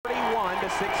to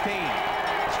 16.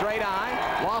 Straight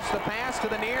eye, lost the pass to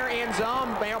the near end zone.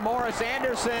 Morris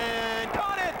Anderson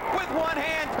caught it with one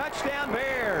hand. Touchdown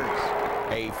Bears.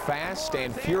 A fast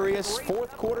and furious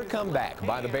fourth quarter comeback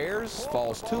by the Bears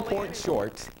falls 2 points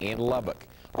short in Lubbock.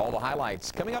 All the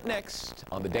highlights coming up next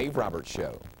on The Dave Roberts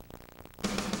Show.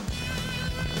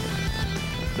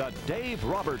 The Dave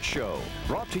Roberts Show,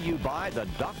 brought to you by the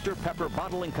Dr. Pepper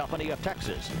Bottling Company of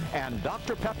Texas and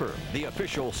Dr. Pepper, the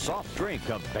official soft drink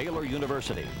of Baylor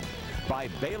University. By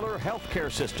Baylor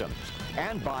Healthcare Systems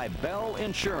and by Bell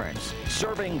Insurance,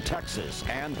 serving Texas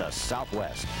and the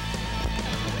Southwest.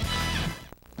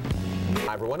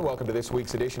 Hi everyone, welcome to this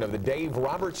week's edition of the Dave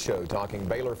Roberts Show, talking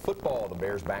Baylor football. The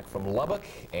Bears back from Lubbock,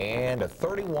 and a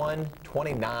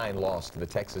 31-29 loss to the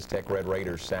Texas Tech Red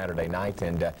Raiders Saturday night.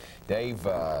 And Dave,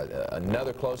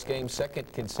 another close game,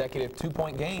 second consecutive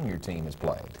two-point game your team has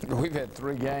played. We've had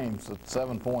 3 games at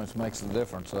 7 points makes the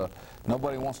difference.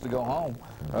 Nobody wants to go home.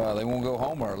 They won't go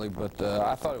home early, but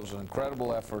I thought it was an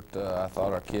incredible effort. I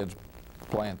thought our kids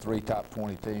playing 3 top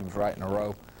 20 teams right in a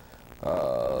row.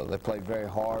 They played very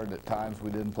hard. At times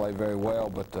we didn't play very well,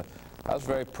 but I was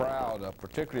very proud,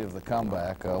 particularly of the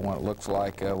comeback, when it looks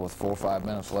like with 4 or 5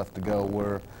 minutes left to go,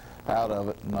 we're out of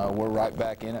it, and we're right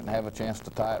back in it and have a chance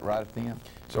to tie it right at the end.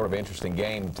 Sort of interesting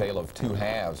game, tale of 2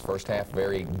 halves. First half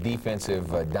very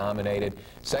defensive dominated.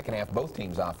 Second half, both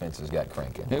teams' offenses got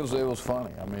cranking. It was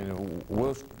funny. I mean,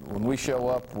 when we show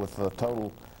up with the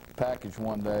total package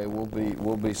one day, we'll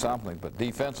be something. But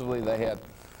defensively, they had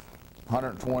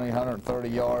 120, 130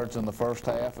 yards in the first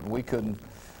half, and we couldn't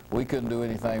do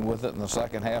anything with it in the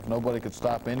second half. Nobody could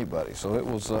stop anybody. So it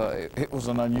was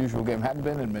an unusual game. Hadn't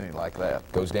been in many like that.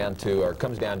 Comes down to a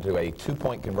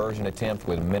 2-point conversion attempt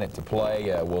with a minute to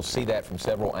play. We'll see that from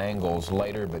several angles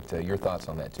later, but your thoughts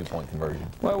on that 2-point conversion?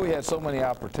 Well, we had so many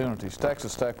opportunities.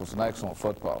 Texas Tech was an excellent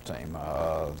football team.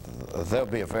 They'll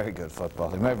be a very good football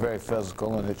team. They're very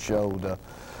physical, and it showed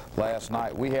last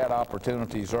night. We had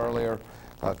opportunities earlier.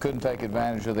 Couldn't take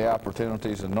advantage of the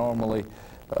opportunities, and normally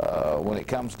when it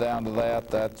comes down to that,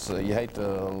 that's you hate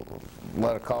to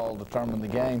let a call determine the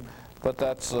game, but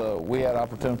that's we had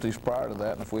opportunities prior to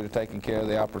that, and if we'd have taken care of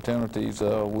the opportunities, we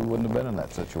wouldn't have been in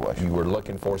that situation. You were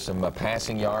looking for some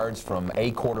passing yards from a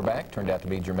quarterback. Turned out to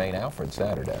be Jermaine Alfred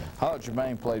Saturday. I thought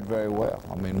Jermaine played very well.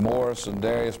 I mean, Morris and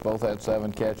Darius both had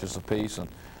 7 catches apiece, and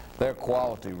they're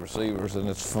quality receivers, and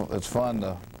it's fun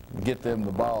to get them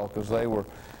the ball because they were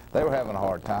having a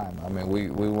hard time. I mean, we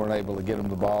weren't able to get them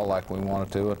the ball like we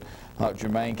wanted to. And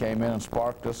Jermaine came in and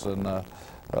sparked us and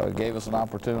gave us an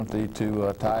opportunity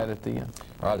to tie it at the end.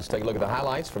 All right, let's take a look at the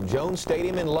highlights from Jones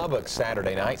Stadium in Lubbock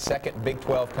Saturday night. Second Big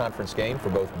 12 conference game for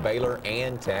both Baylor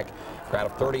and Tech. Crowd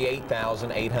of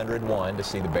 38,801 to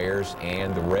see the Bears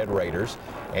and the Red Raiders.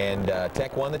 And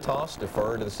Tech won the toss,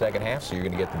 deferred to the second half, so you're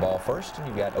going to get the ball first. And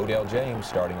you've got Odell James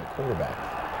starting at quarterback.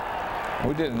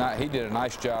 He did a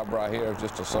nice job right here,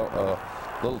 just a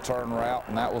little turn route,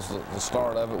 and that was the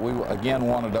start of it. We again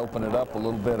wanted to open it up a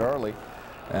little bit early,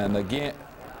 and again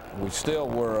we still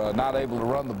were not able to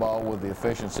run the ball with the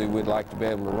efficiency we'd like to be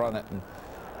able to run it,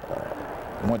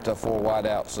 and went to a 4 wide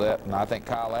out set. And I think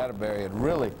Kyle Atterbury had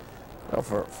really,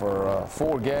 for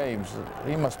 4 games,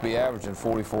 he must be averaging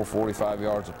 44, 45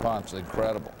 yards a punch.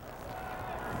 Incredible.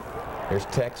 Here's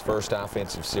Tech's first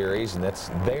offensive series, and that's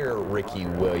their Ricky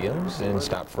Williams, and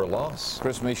stopped for a loss.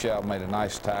 Chris Michel made a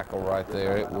nice tackle right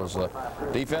there. It was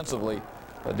defensively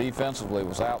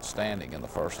was outstanding in the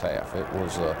first half. It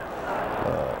was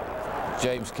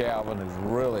James Calvin, who's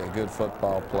really a good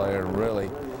football player,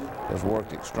 really has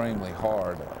worked extremely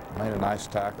hard. Made a nice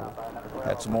tackle.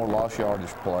 Had some more lost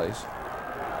yardage plays.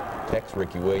 Tech's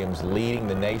Ricky Williams leading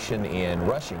the nation in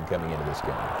rushing coming into this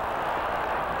game.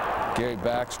 Gary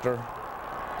Baxter,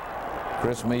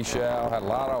 Chris Michel, had a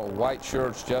lot of white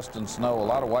shirts. Justin Snow, a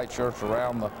lot of white shirts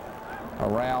around the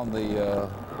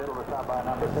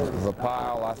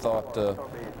pile. I thought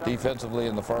defensively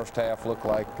in the first half looked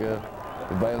like the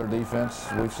Baylor defense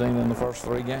we've seen in the first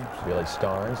 3 games. Billy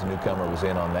Starnes, the newcomer, was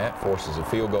in on that. Forces a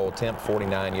field goal attempt.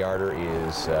 49-yarder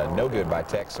is no good by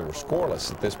Tech, so we're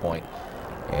scoreless at this point.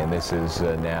 And this is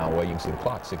now, well, you can see the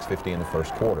clock, 6:50 in the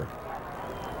first quarter.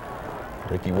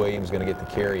 Ricky Williams going to get the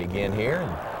carry again here.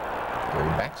 And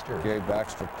Gary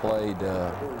Baxter played,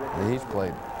 he's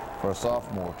played for a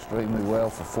sophomore extremely well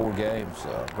for 4 games.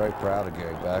 Very proud of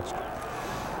Gary Baxter.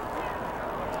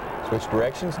 Switch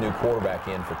directions, new quarterback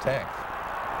in for Tech.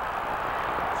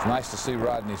 It's nice to see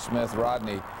Rodney Smith.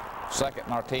 Rodney, second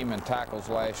in our team in tackles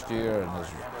last year, and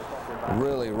is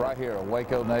really right here a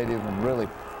Waco native, and really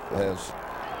has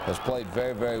played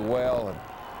very, very well. And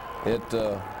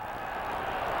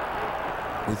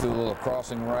he threw a little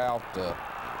crossing route,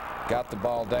 got the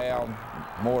ball down.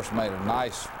 Morris made a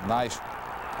nice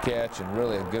catch and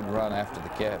really a good run after the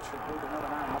catch.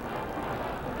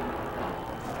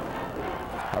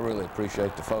 I really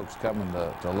appreciate the folks coming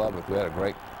to Lubbock. We had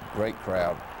a great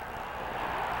crowd.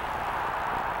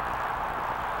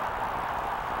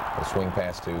 A swing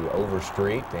pass to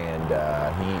Overstreet, and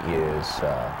he is,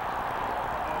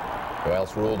 well,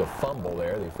 it's ruled a fumble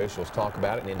there. The officials talk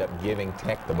about it and end up giving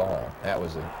Tech the ball. That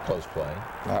was a close play.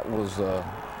 That was,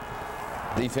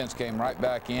 defense came right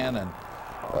back in and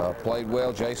played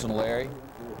well. Jason Larry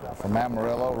from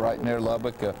Amarillo, right near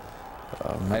Lubbock,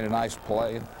 made a nice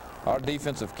play. Our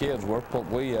defensive kids,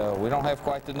 we don't have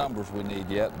quite the numbers we need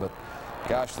yet, but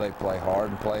gosh, they play hard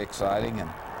and play exciting. And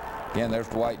again, there's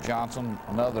Dwight Johnson,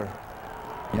 another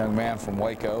young man from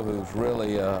Waco who's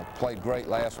really played great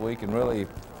last week and really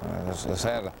has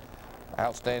had an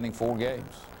outstanding 4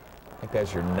 games. I think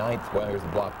that's your 9th. Well, here's the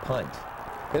block punt.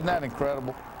 Isn't that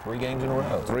incredible? 3 games in a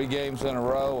row. 3 games in a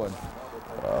row, and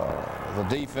the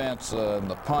defense and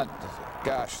the punt,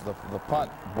 gosh, the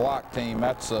punt block team,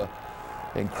 that's an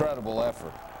incredible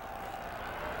effort.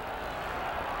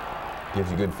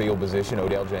 Gives you good field position.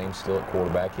 Odell James still at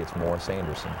quarterback. Hits Morris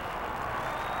Anderson.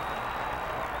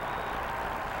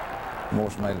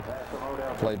 Morris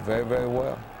played very, very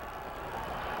well.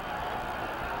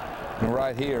 And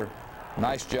right here,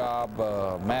 nice job.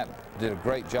 Matt did a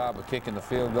great job of kicking the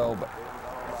field goal, but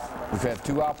we've had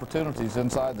 2 opportunities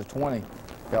inside the 20.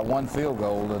 Got 1 field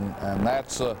goal, and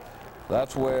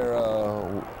that's where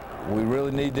we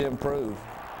really need to improve.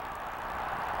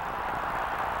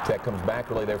 Tech comes back,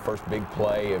 really their first big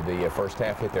play of the first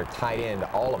half, hit their tight end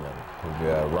Alleman,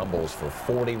 who rumbles for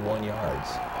 41 yards.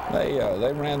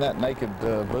 They ran that naked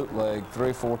bootleg 3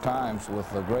 or 4 times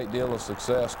with a great deal of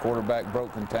success. Quarterback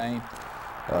broke contain,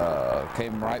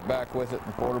 came right back with it,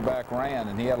 and the quarterback ran,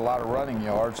 and he had a lot of running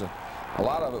yards. And a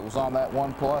lot of it was on that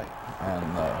 1 play,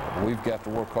 and we've got to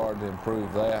work hard to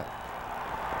improve that.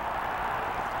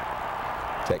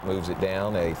 Tech moves it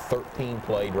down, a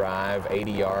 13-play drive,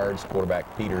 80 yards. Quarterback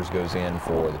Peters goes in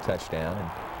for the touchdown.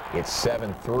 And it's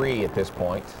 7-3 at this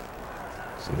point.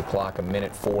 See the clock,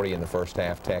 1:40 in the first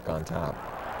half, Tech on top.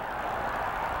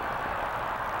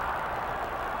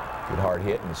 Good hard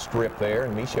hit and strip there,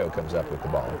 and Michaud comes up with the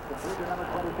ball.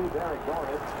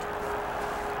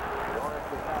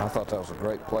 I thought that was a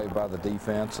great play by the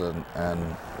defense, and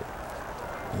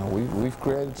you know, we've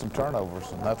created some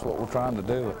turnovers, and that's what we're trying to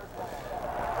do.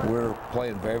 We're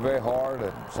playing very, very hard,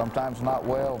 and sometimes not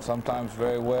well, and sometimes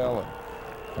very well.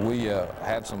 And we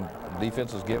had some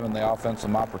defenses giving the offense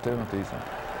some opportunities. And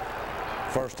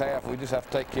first half, we just have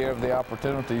to take care of the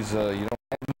opportunities. You don't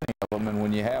have many of them, and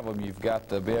when you have them, you've got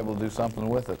to be able to do something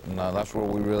with it, and that's where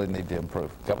we really need to improve.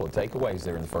 A couple of takeaways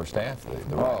there in the first half.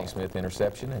 The Rodney Smith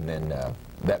interception, and then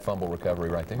that fumble recovery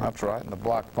right there. That's right, and the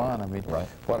block punt. I mean, right.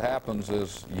 What happens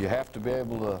is you have to be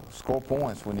able to score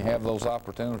points when you have those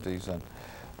opportunities, and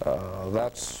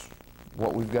that's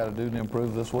what we've got to do to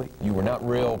improve this week. You were not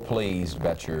real pleased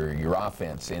about your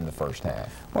offense in the first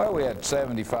half. Well, we had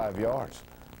 75 yards,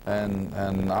 and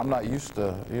I'm not used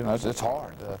to, you know, it's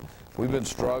hard. We've been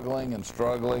struggling and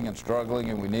struggling and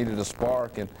struggling, and we needed a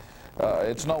spark. And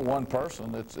it's no one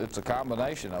person. It's a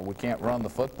combination. We can't run the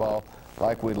football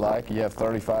like we'd like. You have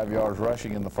 35 yards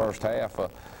rushing in the first half.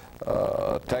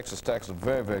 Texas Tech's a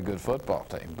very, very good football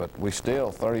team, but we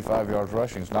still, 35 yards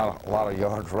rushing is not a lot of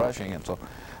yards rushing, and so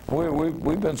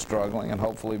we've been struggling, and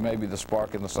hopefully maybe the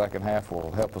spark in the second half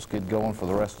will help us get going for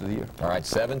the rest of the year. All right,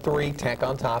 7-3, Tech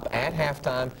on top at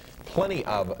halftime. Plenty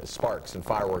of sparks and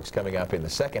fireworks coming up in the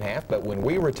second half, but when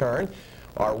we return,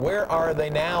 our Where Are They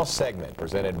Now segment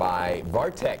presented by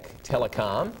Vartec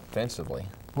Telecom. Offensively.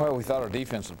 Well, we thought our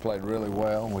defense had played really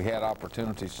well. We had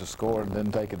opportunities to score and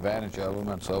didn't take advantage of them,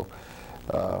 and so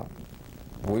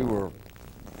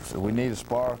we need a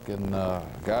spark. And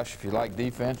gosh, if you like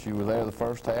defense, you were there the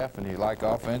first half, and you like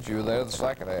offense, you were there the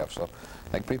second half. So I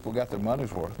think people got their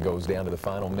money's worth. Goes down to the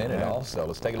final minute also.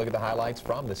 Let's take a look at the highlights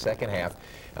from the second half.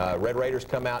 Red Raiders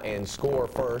come out and score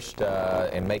first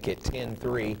and make it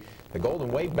 10-3. The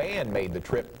Golden Wave Band made the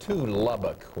trip to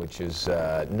Lubbock, which is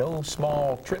no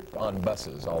small trip on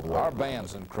buses all the way. Our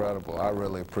band's incredible. I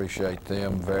really appreciate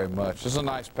them very much. This is a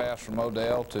nice pass from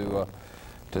Odell to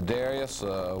Darius.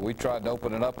 We tried to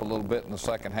open it up a little bit in the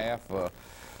second half.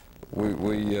 We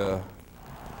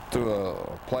threw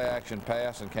a play-action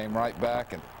pass and came right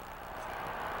back and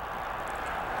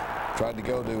tried to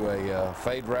go to a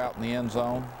fade route in the end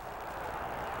zone.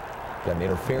 Got an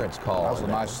interference call. That was a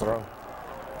nice throw.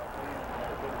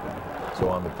 So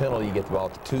on the penalty, you get the ball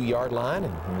at the 2-yard line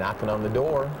and knocking on the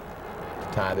door to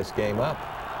tie this game up.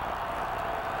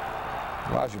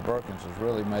 Elijah Perkins has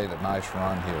really made a nice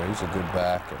run here. He's a good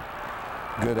back and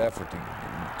good effort to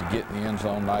get in the end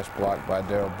zone. Nice block by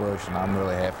Darrell Bush, and I'm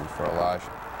really happy for Elijah.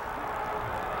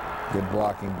 Good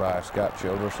blocking by Scott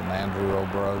Childress and Andrew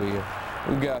O'Brody.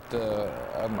 We've got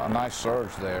a nice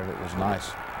surge there. It was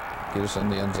nice. Get us in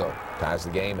the end zone. Ties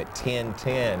the game at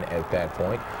 10-10 at that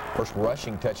point. First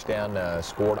rushing touchdown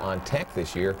scored on Tech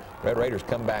this year. Red Raiders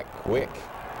come back quick.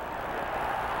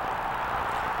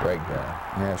 Great grab.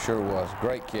 Yeah, sure was.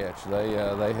 Great catch.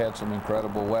 They had some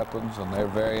incredible weapons, and they're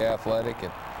very athletic.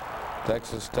 And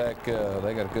Texas Tech,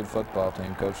 they got a good football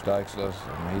team. Coach Dykes does,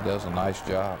 and he does a nice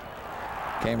job.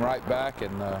 Came right back,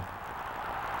 and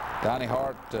Donnie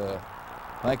Hart,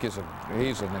 I think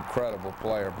he's an incredible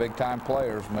player. Big-time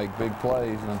players make big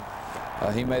plays,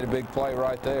 and he made a big play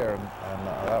right there, and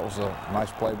that was a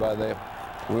nice play by them.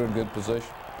 We were in good position.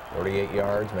 38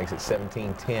 yards, makes it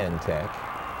 17-10 Tech.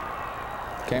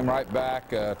 Came right back,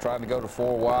 trying to go to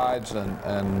 4 wides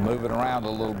and move it around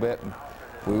a little bit. And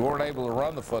we weren't able to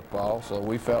run the football, so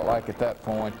we felt like at that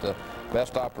point the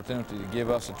best opportunity to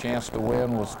give us a chance to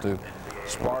win was to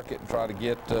spark it and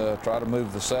try to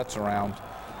move the sets around.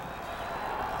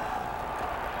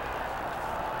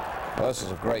 Well, this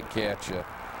is a great catch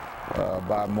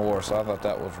by Morris. I thought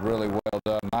that was really well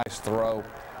done. Nice throw,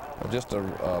 just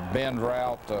a bend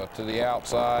route to the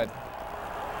outside.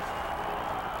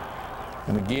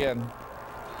 And again,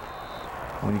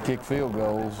 when you kick field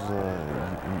goals,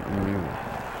 you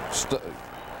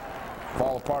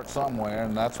fall apart somewhere,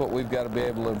 and that's what we've got to be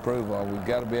able to improve on. We've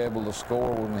got to be able to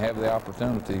score when we have the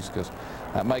opportunities, because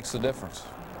that makes the difference.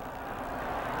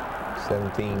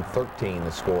 17-13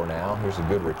 the score now. Here's a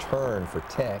good return for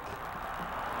Tech.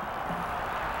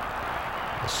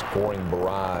 The scoring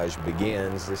barrage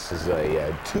begins. This is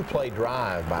a 2-play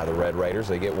drive by the Red Raiders.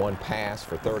 They get one pass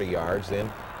for 30 yards,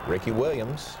 then Ricky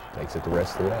Williams takes it the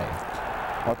rest of the way.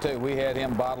 I'll tell you, we had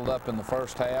him bottled up in the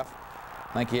first half.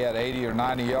 I think he had 80 or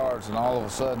 90 yards, and all of a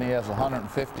sudden he has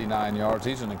 159 yards.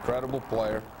 He's an incredible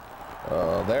player.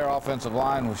 Their offensive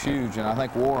line was huge, and I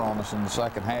think wore on us in the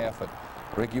second half. But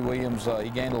Ricky Williams,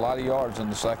 he gained a lot of yards in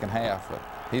the second half. But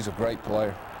he's a great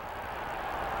player.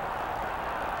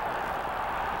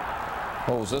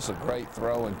 Oh, was this a great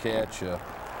throw and catch?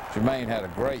 Jermaine had a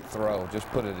great throw, just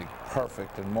put it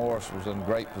perfect, and Morris was in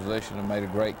great position and made a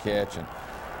great catch. And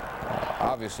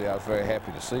obviously, I was very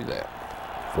happy to see that.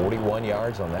 41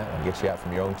 yards on that one, gets you out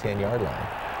from your own 10-yard line.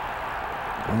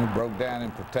 And he broke down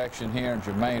in protection here, and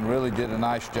Jermaine really did a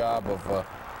nice job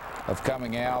of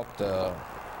coming out,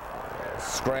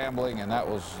 scrambling, and that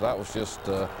was just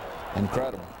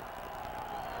incredible.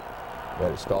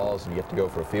 But it stalls, and you have to go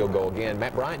for a field goal again.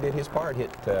 Matt Bryant did his part,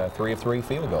 hit 3 of 3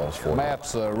 field goals for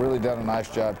Matt's really done a nice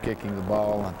job kicking the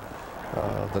ball, and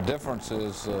the difference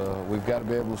is we've got to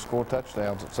be able to score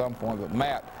touchdowns at some point. But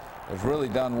Matt has really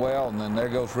done well, and then there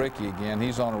goes Ricky again.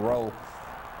 He's on a roll.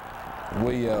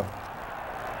 We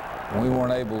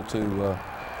weren't able to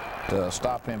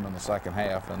stop him in the second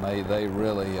half, and they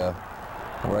really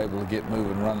were able to get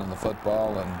moving, running the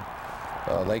football,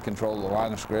 and they control the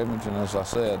line of scrimmage. And as I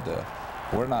said,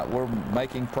 we're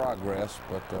making progress,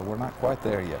 but we're not quite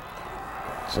there yet.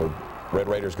 So Red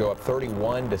Raiders go up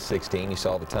 31-16. You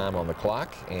saw the time on the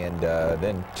clock, and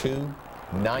then 2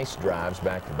 nice drives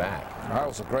back to back. That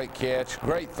was a great catch,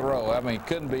 great throw. I mean, it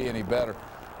couldn't be any better.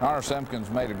 Connor Simpkins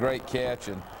made a great catch,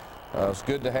 and it's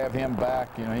good to have him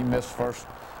back. You know, he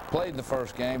played the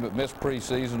first game, but missed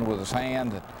preseason with his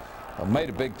hand, and made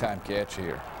a big-time catch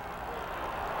here.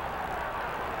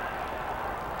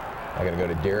 I got to go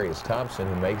to Darius Thompson,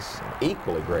 who makes an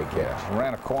equally great catch.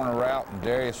 Ran a corner route, and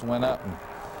Darius went up, and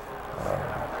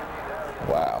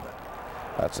wow,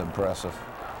 that's impressive.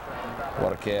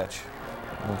 What a catch.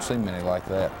 Don't see many like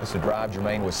that. This is a drive.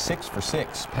 Jermaine was 6 for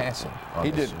 6 passing on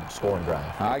this scoring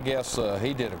drive. I guess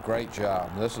he did a great job.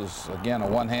 This is, again, a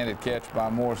one-handed catch by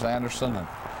Morris Anderson. And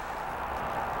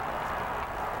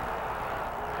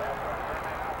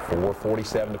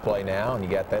 4:47 to play now, and you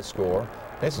got that score.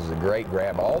 This is a great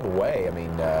grab all the way. I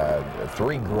mean,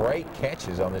 3 great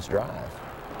catches on this drive.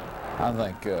 I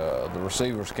think the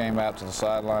receivers came out to the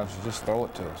sidelines to just throw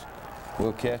it to us.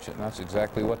 We'll catch it, and that's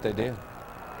exactly what they did.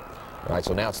 All right,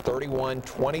 so now it's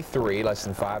 31-23, less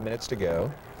than 5 minutes to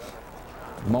go.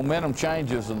 Momentum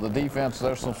changes in the defense.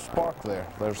 There's some spark there.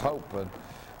 There's hope,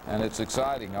 and it's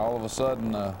exciting. All of a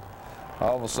sudden,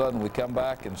 we come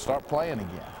back and start playing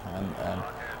again.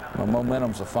 And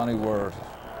momentum's a funny word.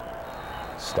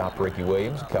 Stop Ricky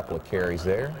Williams, a couple of carries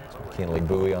there. McKinley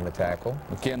Bowie on the tackle.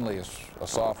 McKinley is a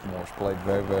sophomore, has played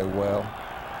very, very well.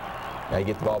 Now you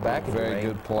get the ball back. Very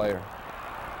good player.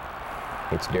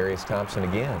 It's Darius Thompson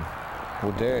again.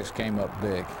 Well, Darius came up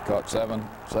big. Caught seven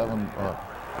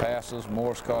passes.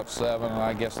 Morris caught 7, and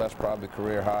I guess that's probably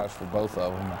career highs for both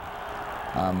of them.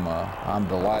 I'm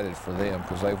delighted for them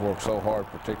because they've worked so hard,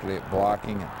 particularly at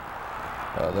blocking.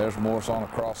 And there's Morris on a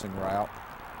crossing route.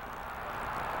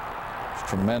 It's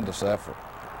tremendous effort.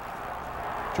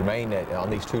 Jermaine, on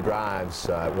these 2 drives,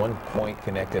 at one point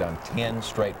connected on 10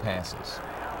 straight passes.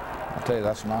 I'll tell you,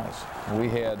 that's nice. We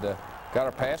had got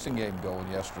our passing game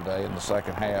going yesterday in the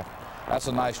second half. That's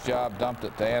a nice job. Dumped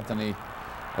it to Anthony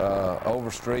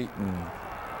Overstreet, and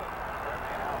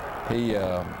he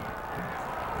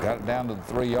got it down to the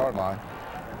 3-yard line.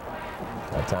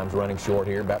 Time's running short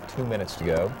here, about 2 minutes to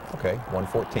go. Okay,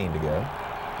 1:14 to go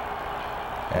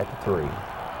at the 3.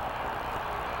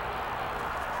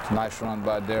 It's a nice run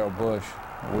by Darrell Bush.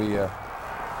 We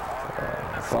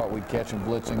thought we'd catch him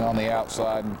blitzing on the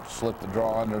outside and slip the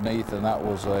draw underneath, and that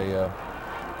was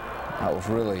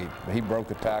really, he broke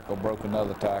a tackle, broke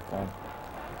another tackle.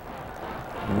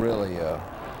 Really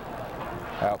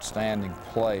outstanding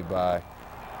play by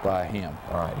him.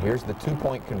 All right, here's the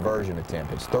 2-point conversion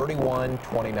attempt. It's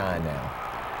 31-29 now.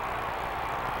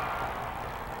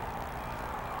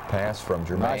 Pass from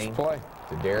Jermaine Nice play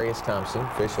to Darius Thompson.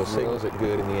 Official signals it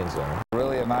good in the end zone.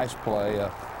 Really a nice play.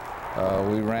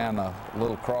 We ran a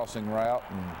little crossing route,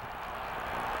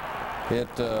 and it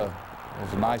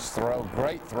was a nice throw.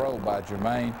 Great throw by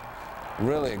Jermaine.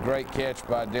 Really a great catch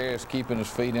by Darius, keeping his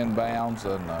feet in bounds,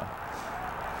 and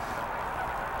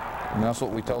that's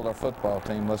what we told our football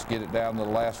team. Let's get it down to the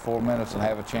last 4 minutes and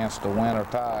have a chance to win or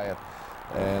tie it,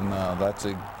 and that's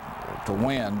to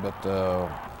win, but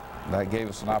that gave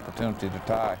us an opportunity to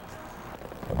tie.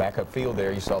 Back upfield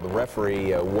there, you saw the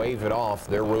referee wave it off.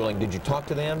 Their ruling, did you talk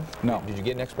to them? No. Did you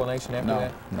get an explanation after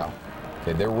that? No.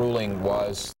 Okay, their ruling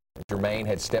was Jermaine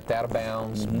had stepped out of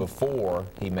bounds before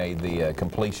he made the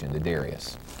completion to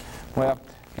Darius. Well,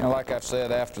 you know, like I've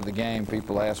said after the game,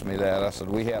 people asked me that. I said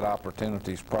we had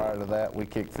opportunities prior to that. We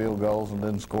kicked field goals and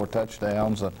didn't score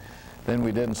touchdowns, and then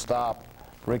we didn't stop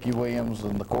Ricky Williams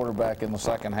and the quarterback in the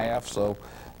second half, so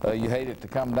you hate it to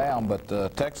come down, but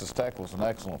Texas Tech was an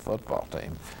excellent football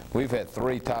team. We've had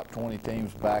 3 top 20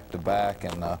 teams back-to-back,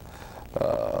 and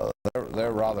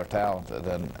they're rather talented,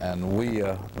 and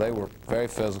they were very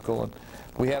physical, and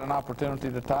we had an opportunity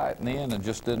to tie it in the end and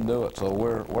just didn't do it. So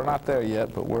we're not there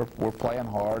yet, but we're playing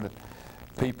hard. And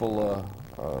people,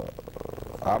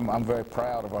 I'm very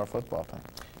proud of our football team.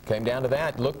 Came down to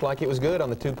that. Looked like it was good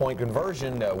on the 2-point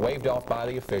conversion, waved off by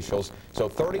the officials. So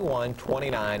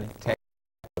 31-29.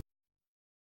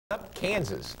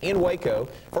 Kansas in Waco.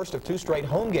 First of 2 straight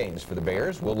home games for the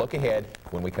Bears. We'll look ahead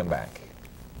when we come back.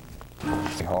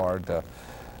 It's hard.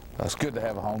 It's good to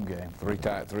have a home game.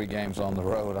 3 games on the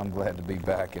road. I'm glad to be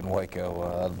back in Waco.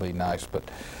 That'll be nice. But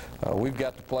we've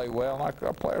got to play well.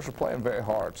 Our players are playing very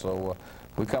hard. So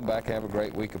we come back, have a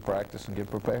great week of practice, and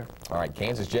get prepared. All right,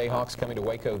 Kansas Jayhawks coming to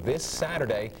Waco this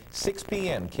Saturday, 6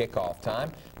 p.m. kickoff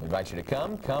time. We invite you to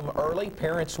come early,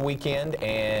 Parents Weekend,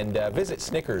 and visit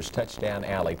Snickers Touchdown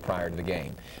Alley prior to the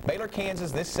game. Baylor,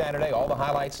 Kansas this Saturday. All the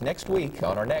highlights next week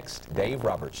on our next Dave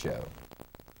Roberts Show.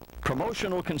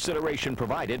 Promotional consideration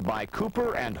provided by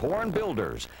Cooper and Horn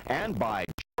Builders and by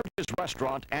George's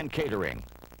Restaurant and Catering.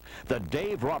 The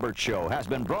Dave Roberts Show has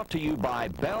been brought to you by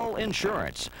Bell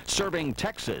Insurance, serving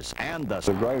Texas and the... It's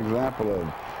a great example of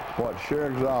what sheer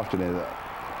exhaustion is.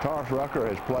 Tars Rucker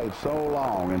has played so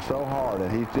long and so hard,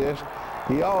 and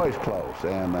he always close.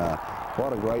 And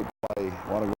what a great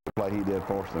play he did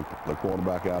force the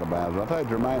quarterback out of bounds. I'll tell you,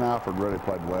 Jermaine Alfred really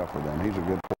played well for them. He's a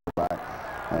good quarterback,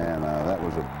 and that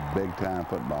was a big-time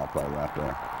football play right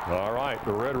there. All right,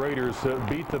 the Red Raiders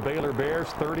beat the Baylor Bears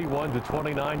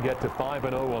 31-29, get to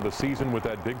 5-0 on the season with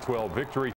that Big 12 victory.